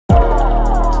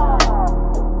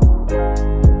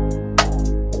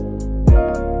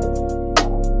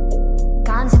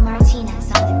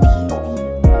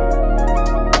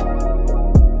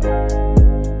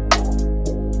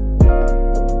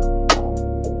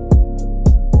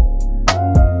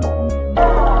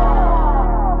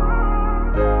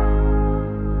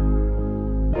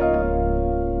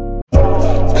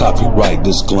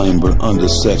Disclaimer: under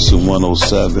Section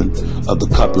 107 of the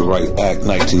Copyright Act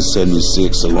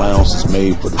 1976, allowance is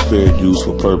made for the fair use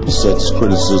for purposes such as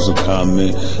criticism,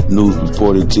 comment, news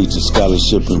reporting, teaching,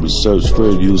 scholarship, and research.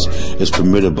 Fair use is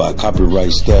permitted by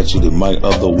copyright statute and might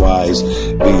otherwise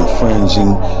be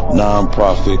infringing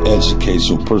non-profit,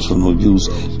 educational, personal use.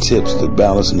 Tips to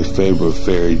balance in the favor of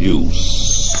fair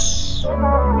use.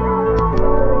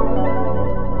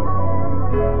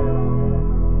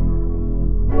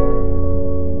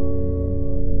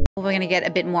 We're going to get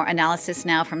a bit more analysis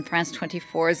now from France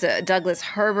 24's Douglas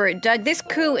Herbert. Doug, this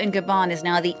coup in Gabon is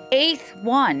now the 8th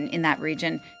one in that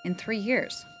region in 3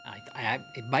 years.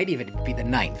 It might even be the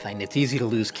 9th, and it's easy to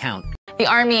lose count. The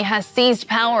army has seized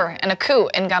power in a coup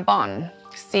in Gabon.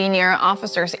 Senior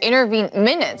officers intervened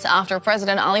minutes after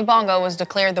President Ali Bongo was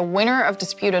declared the winner of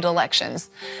disputed elections.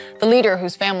 The leader,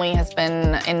 whose family has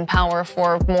been in power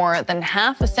for more than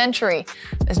half a century,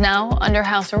 is now under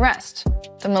house arrest.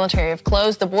 The military have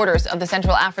closed the borders of the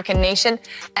Central African nation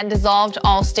and dissolved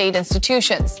all state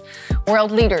institutions.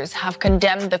 World leaders have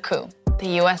condemned the coup. The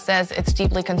U.S. says it's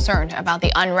deeply concerned about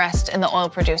the unrest in the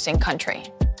oil-producing country.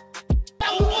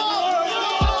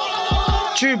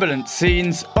 Jubilant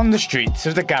scenes on the streets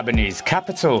of the Gabonese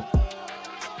capital.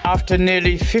 After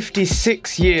nearly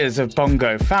 56 years of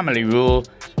Bongo family rule,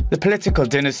 the political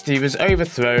dynasty was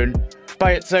overthrown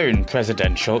by its own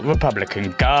presidential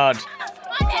Republican Guard.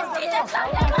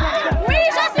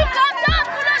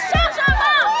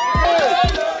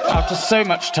 After so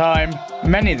much time,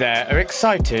 many there are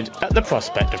excited at the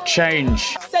prospect of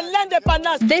change.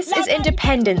 This is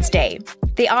Independence Day.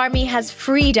 The army has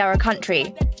freed our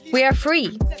country. We are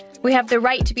free. We have the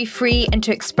right to be free and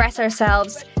to express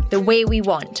ourselves the way we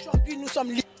want.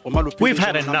 We've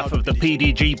had enough of the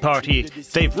PDG party.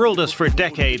 They've ruled us for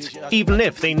decades, even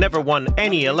if they never won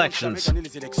any elections.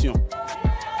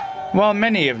 While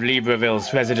many of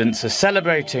Libreville's residents are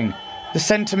celebrating, the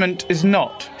sentiment is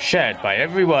not shared by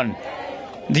everyone.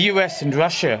 The US and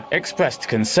Russia expressed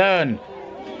concern,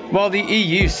 while the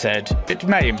EU said it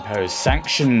may impose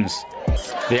sanctions.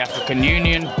 The African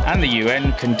Union and the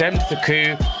UN condemned the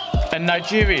coup, and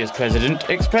Nigeria's president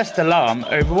expressed alarm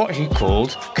over what he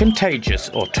called contagious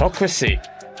autocracy.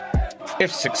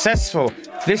 If successful,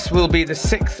 this will be the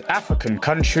 6th African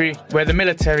country where the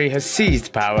military has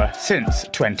seized power since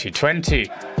 2020.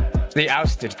 The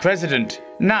ousted president,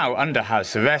 now under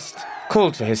house arrest,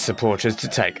 called for his supporters to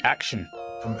take action.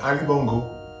 I'm Ali Bongo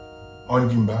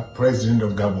Ondimba, President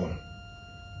of Gabon,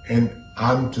 and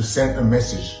I'm to send a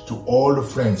message to all the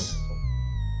friends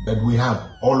that we have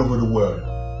all over the world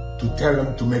to tell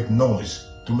them to make noise,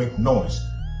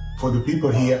 for the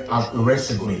people here have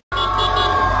arrested me.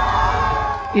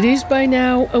 It is by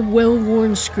now a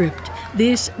well-worn script.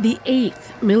 This, the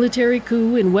 8th military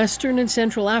coup in Western and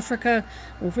Central Africa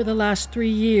over the last 3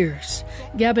 years.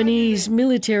 Gabonese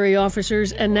military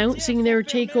officers announcing their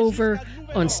takeover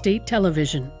on state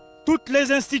television. Toutes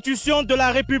les institutions de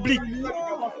la République.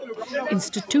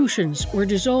 Institutions were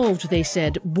dissolved, they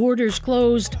said, borders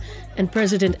closed, and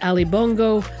President Ali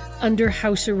Bongo under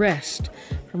house arrest,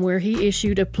 from where he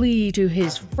issued a plea to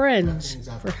his friends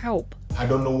for help. I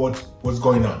don't know what's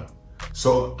going on.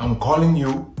 So I'm calling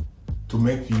you to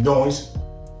make noise,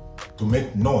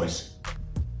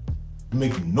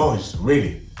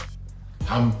 really.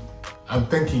 I'm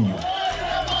thanking you.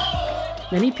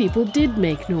 Many people did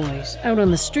make noise out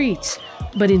on the streets,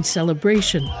 but in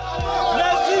celebration.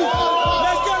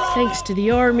 Thanks to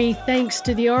the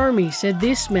army, said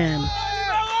this man.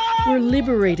 We're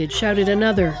liberated, shouted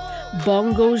another.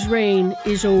 Bongo's reign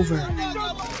is over.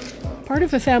 Part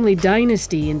of a family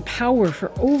dynasty in power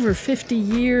for over 50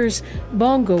 years,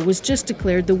 Bongo was just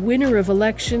declared the winner of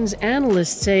elections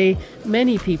analysts say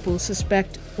many people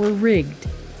suspect were rigged.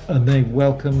 And they've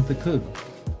welcomed the coup.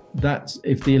 That's,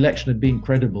 if the election had been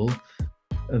credible,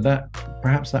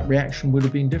 perhaps that reaction would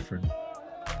have been different.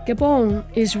 Gabon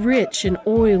is rich in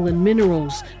oil and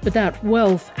minerals, but that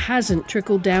wealth hasn't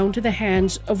trickled down to the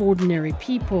hands of ordinary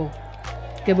people.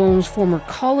 Gabon's former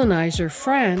colonizer,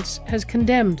 France, has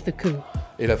condemned the coup.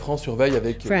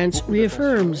 France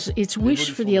reaffirms its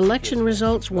wish for the election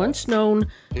results once known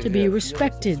to be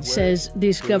respected, says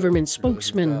this government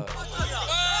spokesman.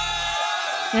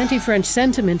 Anti-French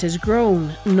sentiment has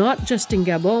grown, not just in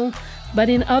Gabon, but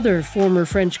in other former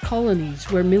French colonies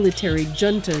where military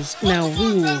juntas now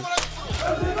rule.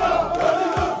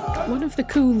 One of the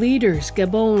coup leaders,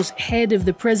 Gabon's head of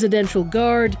the Presidential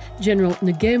Guard, General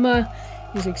Nguema,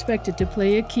 is expected to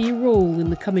play a key role in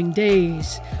the coming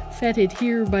days, feted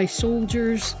here by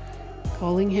soldiers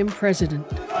calling him president.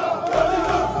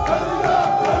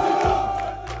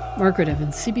 Margaret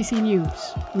Evans, CBC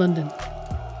News, London.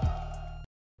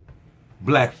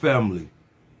 Black family,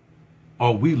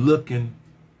 are we looking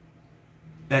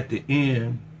at the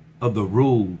end of the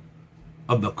rule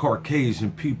of the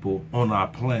Caucasian people on our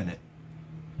planet?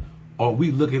 Are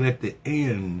we looking at the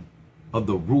end of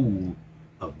the rule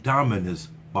of dominance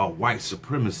by white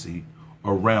supremacy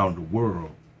around the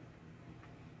world?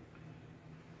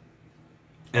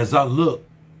 As I look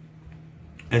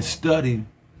and study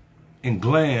and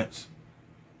glance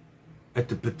at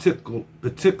the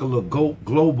particular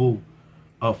global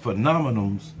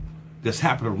phenomenons that's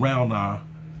happening around our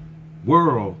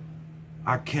world,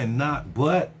 I cannot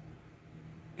but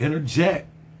interject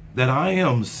that I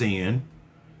am seeing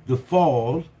the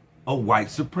fall of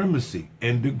white supremacy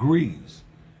in degrees.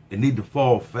 It need to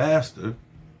fall faster.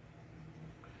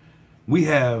 We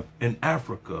have in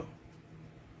Africa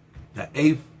the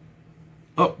 8th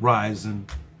uprising,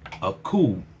 a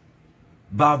coup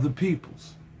by the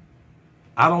peoples.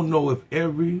 I don't know if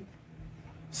every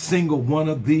single one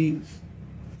of these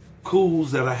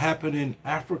coups that are happening in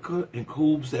Africa and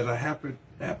coups that are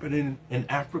happening in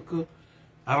Africa,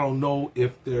 I don't know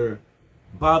if they're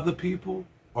by the people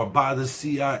or by the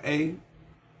CIA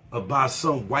or by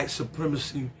some white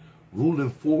supremacy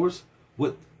ruling force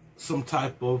with some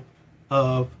type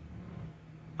of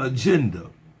agenda.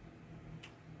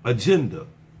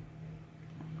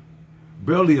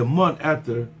 Barely a month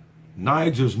after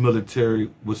Niger's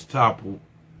military was toppled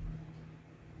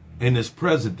and its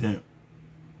president,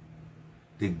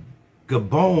 the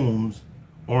Gabon's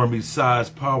army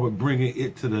sized power, bringing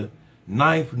it to the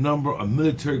 9th number of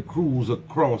military coups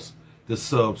across the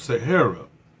sub-Sahara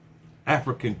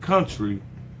African country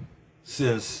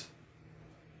since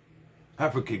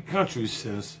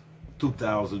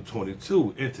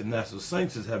 2022. International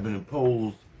sanctions have been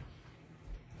imposed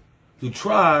to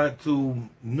try to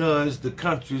nudge the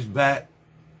countries back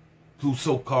to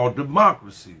so-called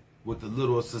democracy, with a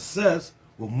little success,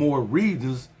 with more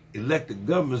regions, elected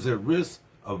governments at risk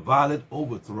of violent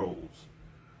overthrows.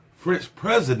 French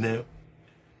President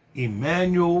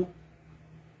Emmanuel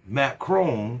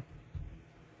Macron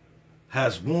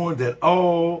has warned that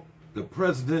all the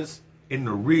presidents in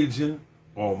the region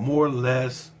are more or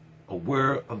less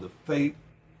aware of the fate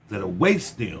that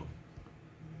awaits them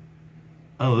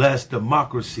unless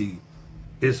democracy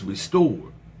is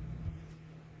restored.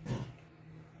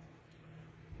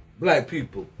 Black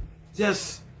people,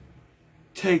 just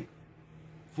take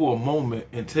for a moment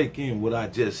and take in what I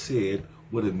just said,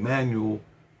 what Emmanuel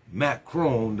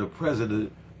Macron, the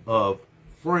president of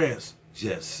France,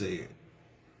 just said.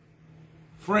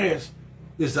 France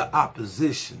is the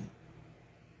opposition.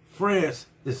 France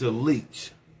is a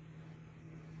leech.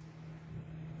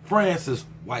 France is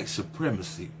white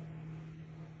supremacy.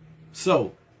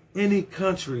 So, any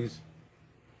countries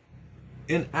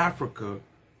in Africa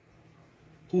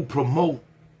who promote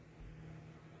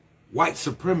white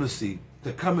supremacy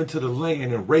to come into the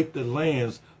land and rape the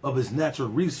lands of its natural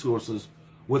resources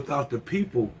without the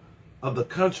people of the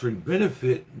country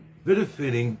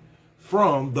benefiting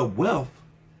from the wealth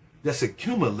that's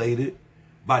accumulated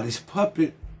by these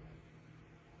puppet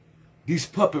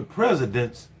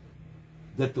presidents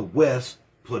that the West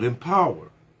put in power.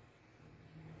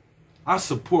 I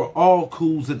support all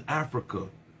coups in Africa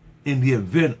in the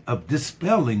event of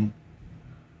dispelling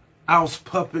our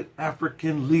puppet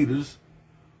African leaders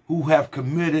who have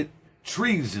committed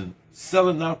treason,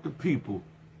 selling out the people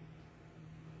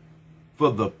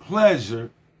for the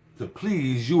pleasure to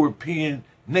please European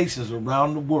nations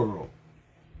around the world.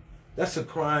 That's a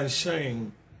crying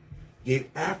shame. Yet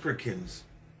Africans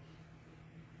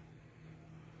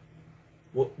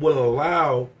will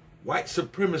allow white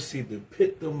supremacy to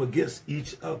pit them against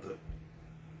each other.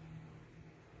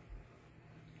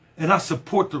 And I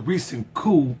support the recent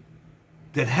coup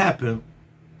that happened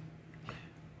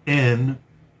in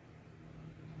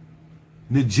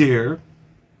Niger.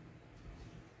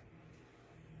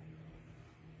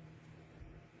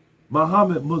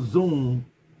 Mohamed Bazoum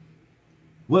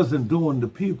wasn't doing the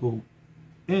people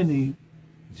any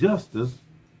justice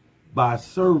by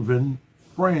serving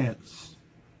France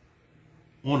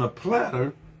on a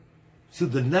platter to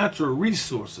the natural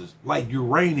resources like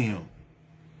uranium,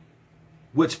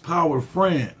 which power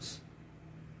France,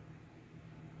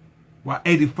 while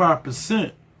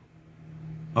 85%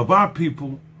 of our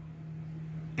people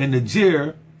in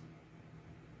Niger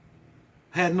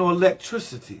had no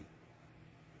electricity.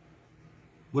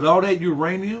 With all that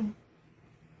uranium,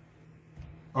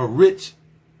 a rich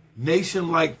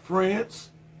nation like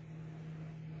France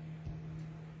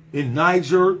in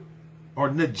Niger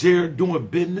or Niger doing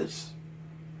business?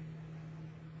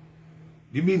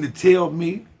 You mean to tell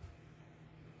me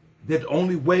that the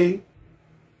only way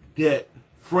that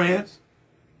France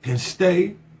can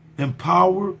stay in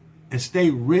power and stay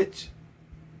rich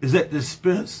is at the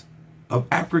expense of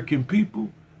African people,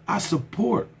 I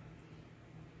support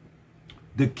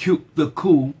the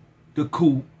coup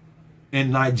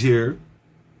in Nigeria.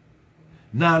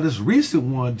 Now, this recent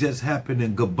one just happened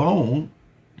in Gabon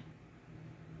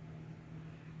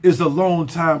is a long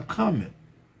time coming.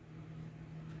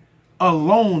 A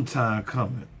long time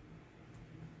coming.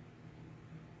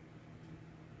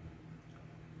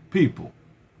 People,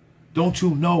 don't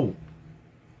you know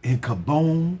in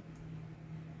Gabon,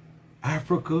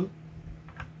 Africa,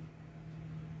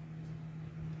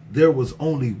 there was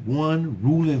only one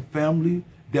ruling family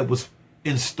that was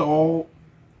installed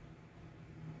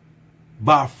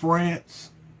by France.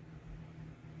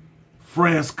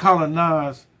 France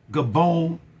colonized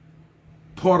Gabon,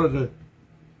 part of the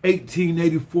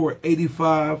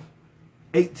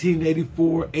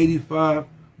 1884-85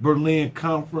 Berlin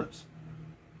Conference,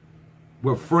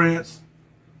 where France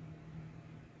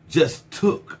just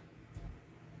took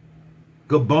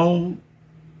Gabon.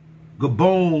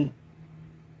 Gabon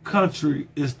country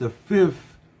is the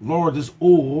 5th largest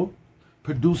oil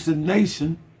producing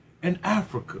nation in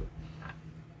Africa.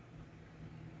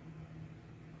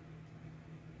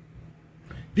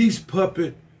 These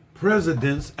puppet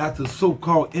presidents, after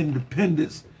so-called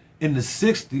independence in the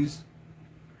 60s,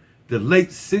 the late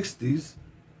 60s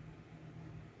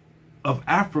of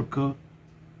Africa,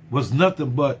 was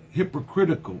nothing but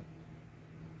hypocritical.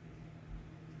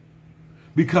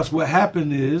 Because what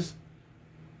happened is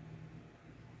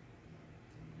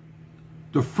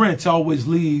the French always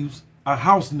leaves a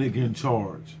house nigga in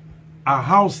charge, a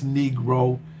house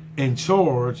Negro in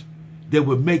charge that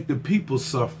would make the people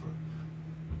suffer.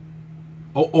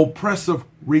 An oppressive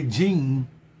regime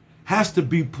has to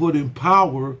be put in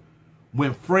power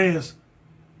when France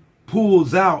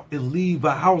pulls out and leave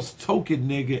a house token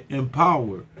nigga in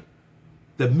power.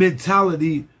 The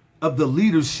mentality of the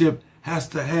leadership has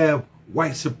to have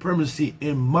white supremacy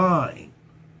in mind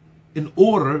in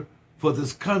order for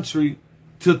this country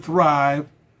to thrive,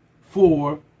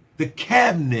 for the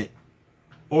cabinet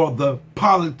or the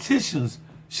politicians,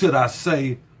 should I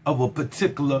say, of a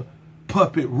particular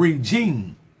puppet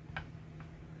regime.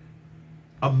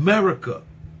 America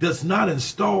does not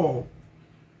install,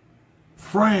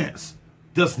 France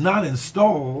does not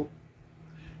install,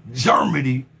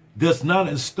 Germany does not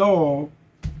install,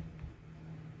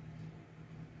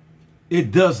 it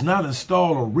does not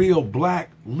install a real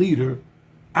black leader,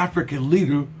 African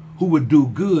leader, who would do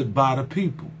good by the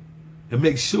people and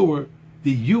make sure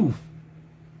the youth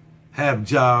have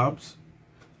jobs,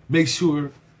 make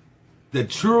sure the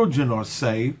children are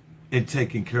safe and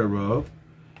taken care of,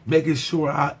 making sure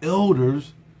our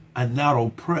elders are not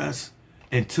oppressed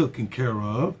and taken care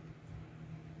of,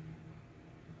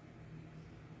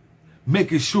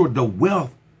 making sure the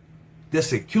wealth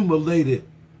that's accumulated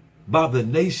by the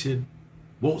nation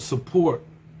won't support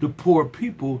the poor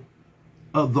people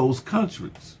of those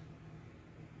countries.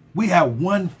 We have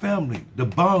one family, the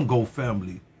Bongo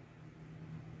family,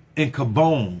 in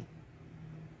Gabon.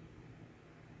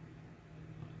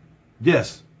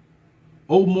 Yes,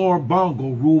 Omar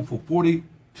Bongo ruled for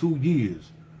 42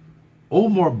 years.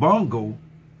 Omar Bongo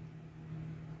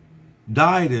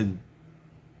died in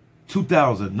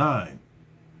 2009.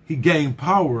 He gained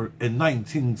power in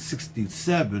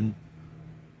 1967.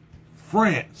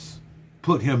 France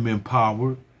put him in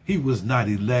power. He was not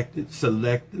elected,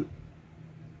 selected.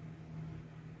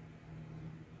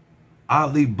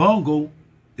 Ali Bongo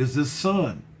is his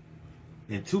son.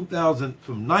 In 2000,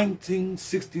 from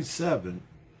 1967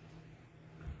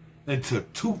 until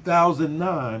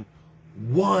 2009,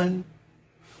 one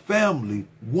family,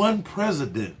 one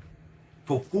president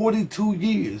for 42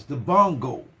 years, the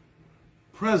Bongo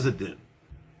president.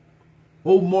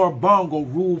 Omar Bongo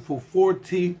ruled for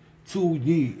 42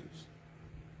 years.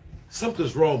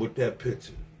 Something's wrong with that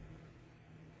picture.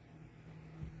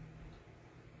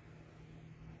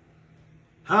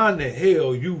 How in the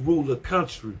hell you rule a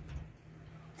country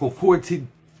for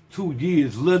 42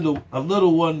 years, a little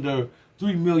under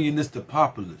 3 million is the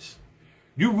populace?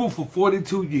 You rule for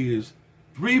 42 years,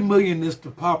 3 million is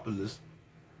the populace,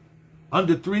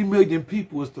 under 3 million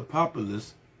people is the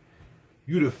populace.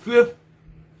 You're the 5th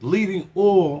leading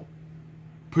oil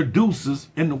producers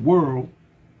in the world.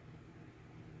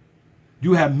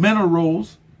 You have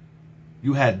minerals,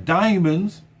 you had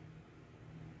diamonds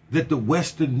that the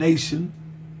Western nation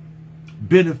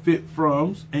benefit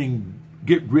from and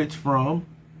get rich from.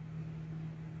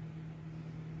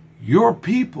 Your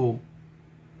people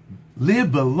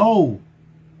live below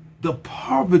the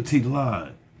poverty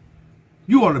line.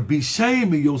 You ought to be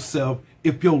shaming yourself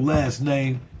if your last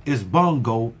name is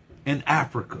Bongo in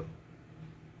Africa.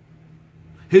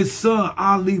 His son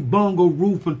Ali Bongo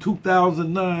ruled from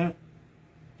 2009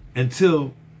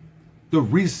 until the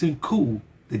recent coup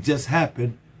that just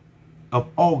happened of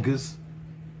August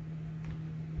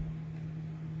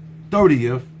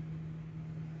 30th,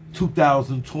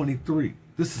 2023.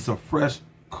 This is a fresh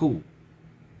coup.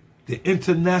 The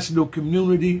international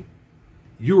community,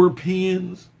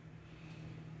 Europeans,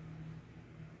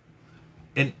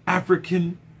 and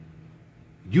African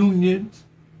unions,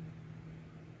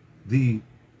 the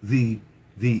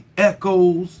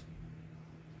echoes,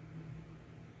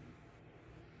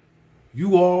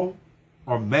 you all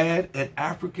are mad at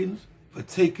Africans for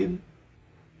taking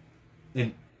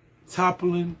and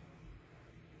toppling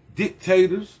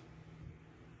dictators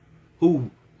who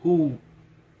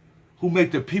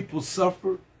make the people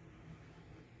suffer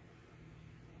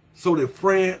so that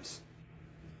France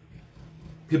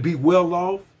could be well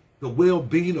off. The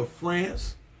well-being of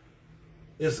France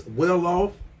is well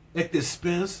off at the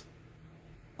expense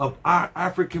of our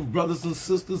African brothers and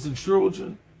sisters and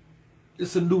children.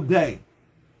 It's a new day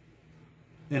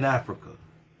in Africa.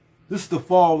 This is the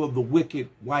fall of the wicked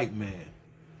white man.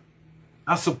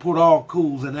 I support all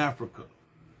coups in Africa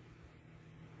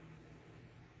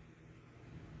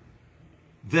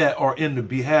that are in the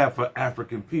behalf of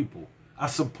African people. I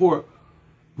support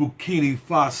Burkina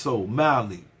Faso,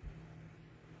 Mali,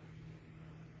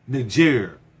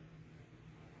 Niger,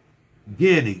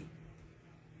 Guinea,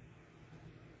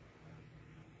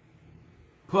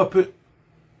 Puppet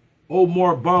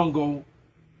Omar Bongo,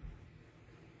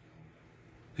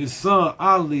 his son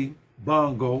Ali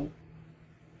Bongo,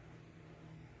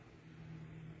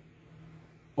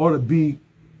 ought to be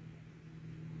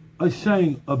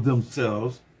ashamed of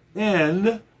themselves,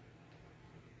 and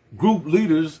group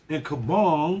leaders in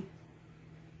Gabon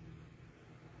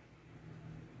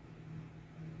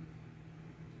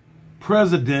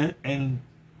president and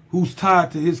who's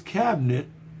tied to his cabinet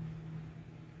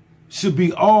should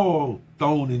be all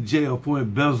thrown in jail for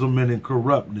embezzlement and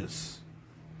corruptness.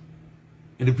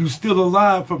 And if you're still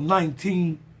alive from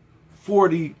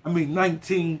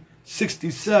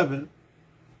 1967,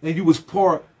 and you was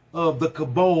part of the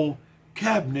Gabon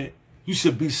cabinet, you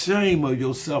should be ashamed of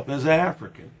yourself as an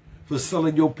African for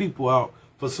selling your people out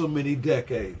for so many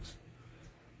decades.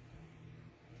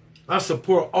 I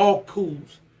support all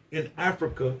coups in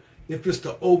Africa if it's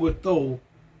to overthrow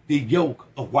the yoke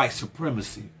of white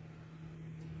supremacy.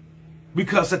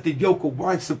 Because at the yoke of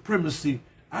white supremacy,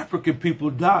 African people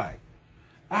die.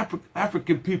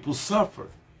 African people suffer.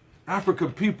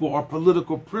 African people are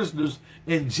political prisoners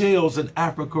in jails in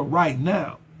Africa right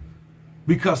now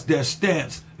because their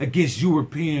stance against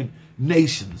European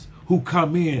nations who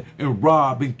come in and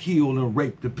rob and kill and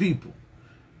rape the people,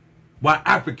 while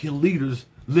African leaders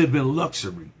live in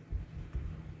luxury.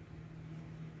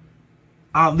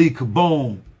 Ali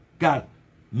Gabon got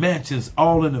mansions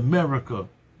all in America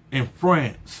and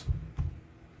France,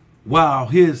 while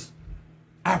his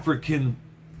African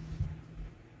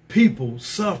people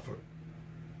suffer.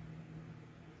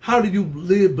 How do you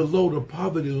live below the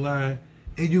poverty line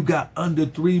and you got under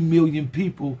 3 million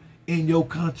people in your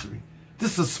country?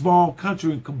 This is a small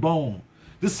country in Gabon.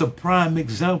 This is a prime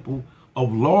example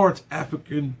of large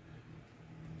African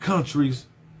countries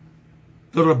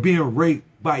that are being raped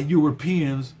by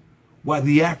Europeans while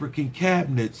the African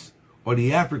cabinets or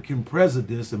the African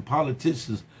presidents and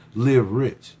politicians live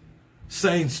rich.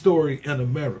 Same story in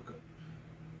America.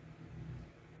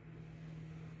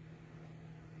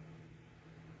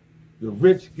 The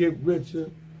rich get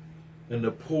richer and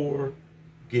the poor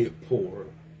get poorer.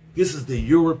 This is the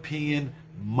European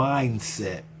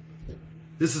mindset.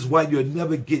 This is why you'll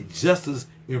never get justice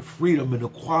and freedom and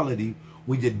equality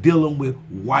when you're dealing with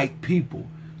white people.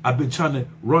 I've been trying to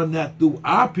run that through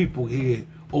our people here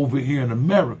over here in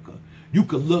America. You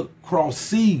can look across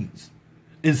seas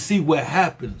and see what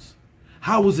happens.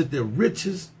 How is it the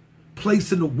richest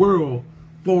place in the world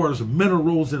for as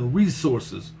minerals and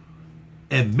resources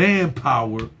and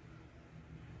manpower,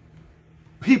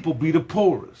 people be the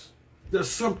poorest? There's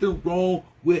something wrong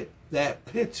with that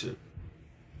picture.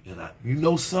 And you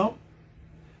know something?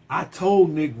 I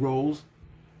told Negroes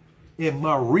in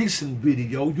my recent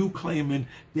video, you claiming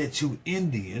that you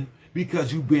Indian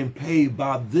because you've been paid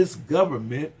by this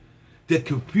government to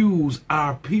confuse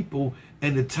our people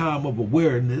in the time of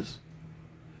awareness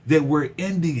that we're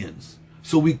Indians,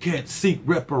 so we can't seek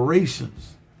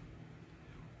reparations.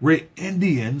 We're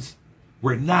Indians,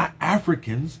 we're not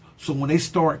Africans, so when they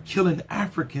start killing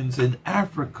Africans in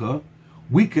Africa,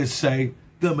 we can say,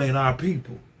 them ain't our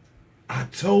people. I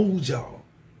told y'all,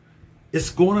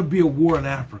 it's going to be a war in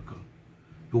Africa.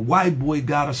 The white boy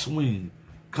gotta swing,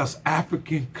 because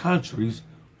African countries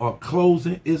are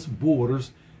closing its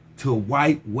borders to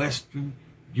white Western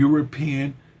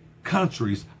European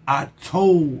countries. I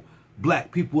told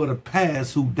black people of the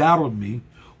past who doubted me,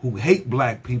 who hate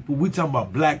black people. We talking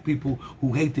about black people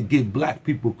who hate to give black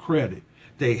people credit.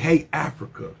 They hate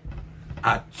Africa.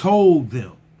 I told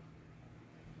them.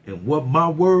 And what my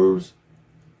words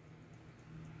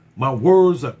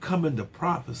are coming to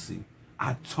prophecy.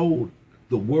 I told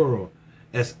the world,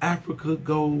 as Africa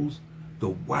goes, the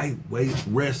white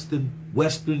Western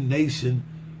nation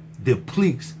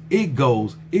depletes. It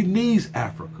goes. It needs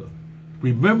Africa.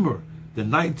 Remember the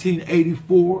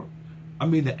 1884,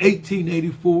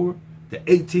 the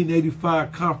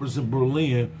 1885 conference in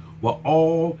Berlin, where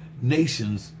all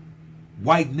nations,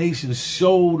 white nations,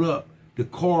 showed up to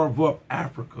carve up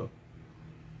Africa.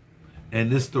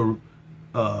 And it's the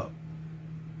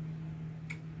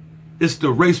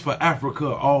race for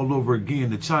Africa all over again.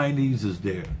 The Chinese is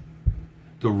there.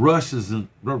 The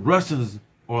Russians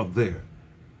are there.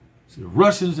 So the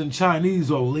Russians and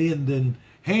Chinese are lending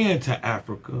hand to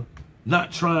Africa,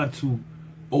 not trying to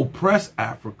oppress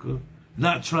Africa,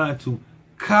 not trying to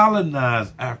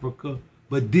colonize Africa,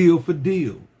 but deal for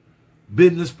deal,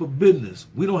 business for business.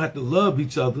 We don't have to love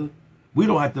each other. We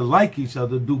don't have to like each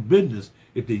other, do business.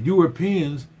 If the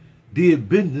Europeans did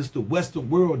business, the Western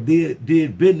world did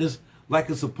business like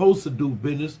it's supposed to do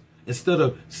business, instead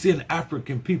of seeing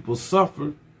African people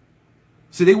suffer.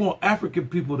 See, they want African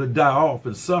people to die off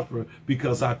and suffer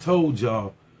because I told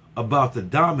y'all about the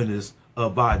dominance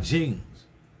of our genes.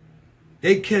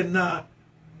 They cannot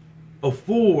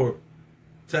afford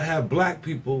to have black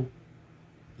people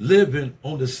living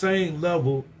on the same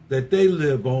level that they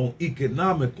live on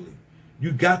economically.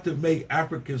 You got to make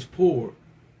Africans poor.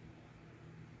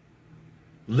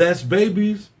 Less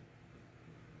babies,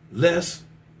 less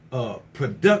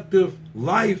productive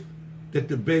life that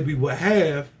the baby will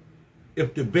have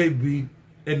if the baby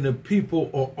and the people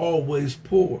are always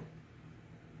poor.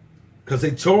 Because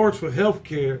they charge for health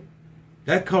care,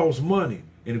 that costs money.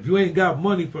 And if you ain't got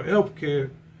money for health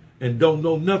care and don't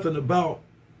know nothing about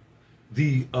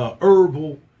the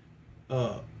herbal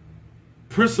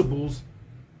principles,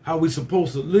 how we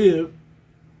supposed to live,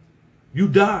 you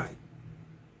die.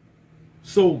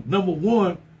 So number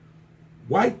one,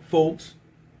 white folks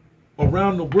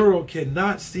around the world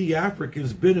cannot see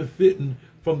Africans benefiting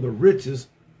from the riches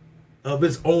of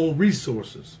its own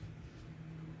resources.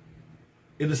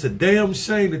 And it's a damn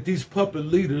shame that these puppet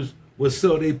leaders will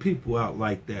sell their people out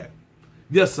like that.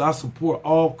 Yes, I support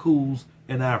all coups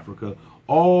in Africa.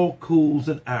 All coups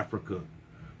in Africa.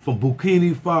 From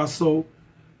Burkina Faso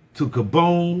to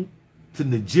Gabon to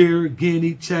Nigeria,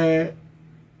 Guinea, Chad,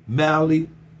 Mali.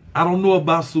 I don't know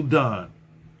about Sudan.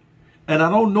 And I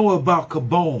don't know about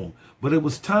Gabon. But it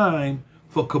was time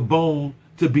for Gabon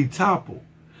to be toppled.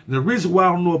 And the reason why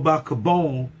I don't know about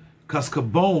Gabon, because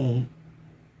Gabon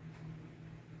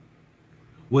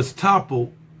was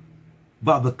toppled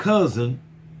by the cousin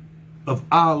of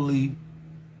Ali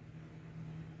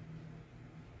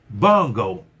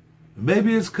Bongo.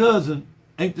 Maybe his cousin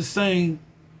ain't the same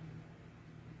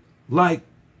like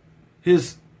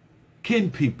his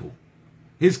kin people,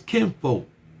 his kinfolk,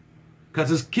 because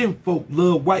his kinfolk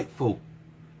love white folk,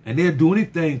 and they'll do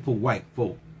anything for white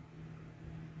folk.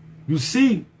 You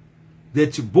see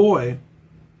that your boy,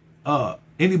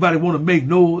 anybody want to make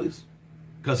noise?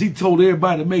 Because he told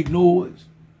everybody to make noise.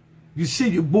 You see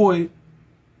your boy,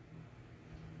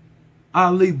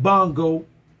 Ali Bongo,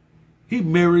 he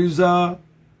marries a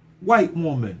white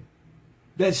woman.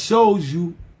 That shows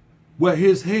you where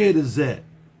his head is at.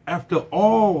 After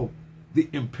all the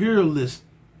imperialist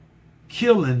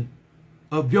killing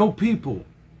of your people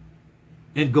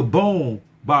in Gabon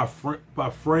by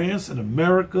France and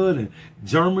America and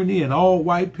Germany and all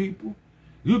white people,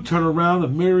 you turn around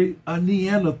and marry a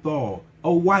Neanderthal,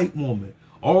 a white woman.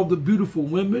 All the beautiful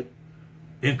women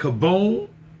in Gabon,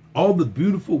 all the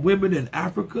beautiful women in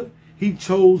Africa, he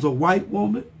chose a white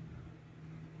woman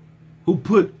who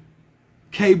put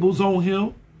cables on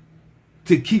him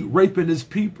to keep raping his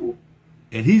people,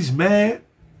 and he's mad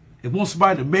and wants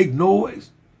somebody to make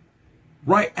noise.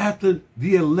 Right after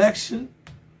the election,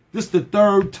 this the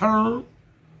third term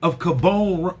of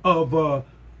Gabon,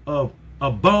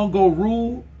 of Bongo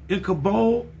rule in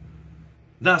Gabon.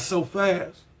 Not so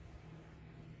fast.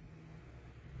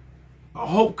 I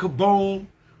hope Gabon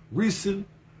recent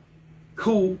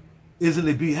coup is in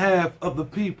the behalf of the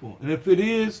people. And if it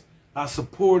is, I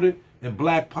support it, and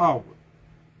Black Power.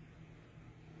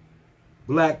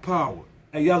 Black Power.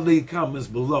 And y'all leave comments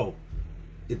below.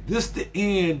 Is this the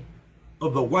end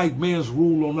of the white man's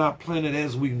rule on our planet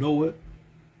as we know it?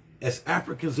 as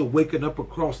Africans are waking up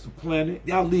across the planet?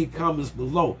 Y'all leave comments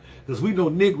below, because we know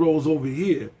Negroes over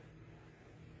here,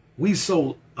 we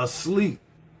so asleep,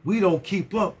 we don't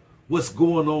keep up what's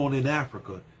going on in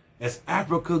Africa. As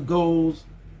Africa goes,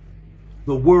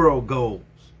 the world goes.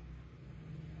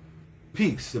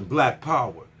 Peace and black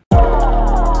power.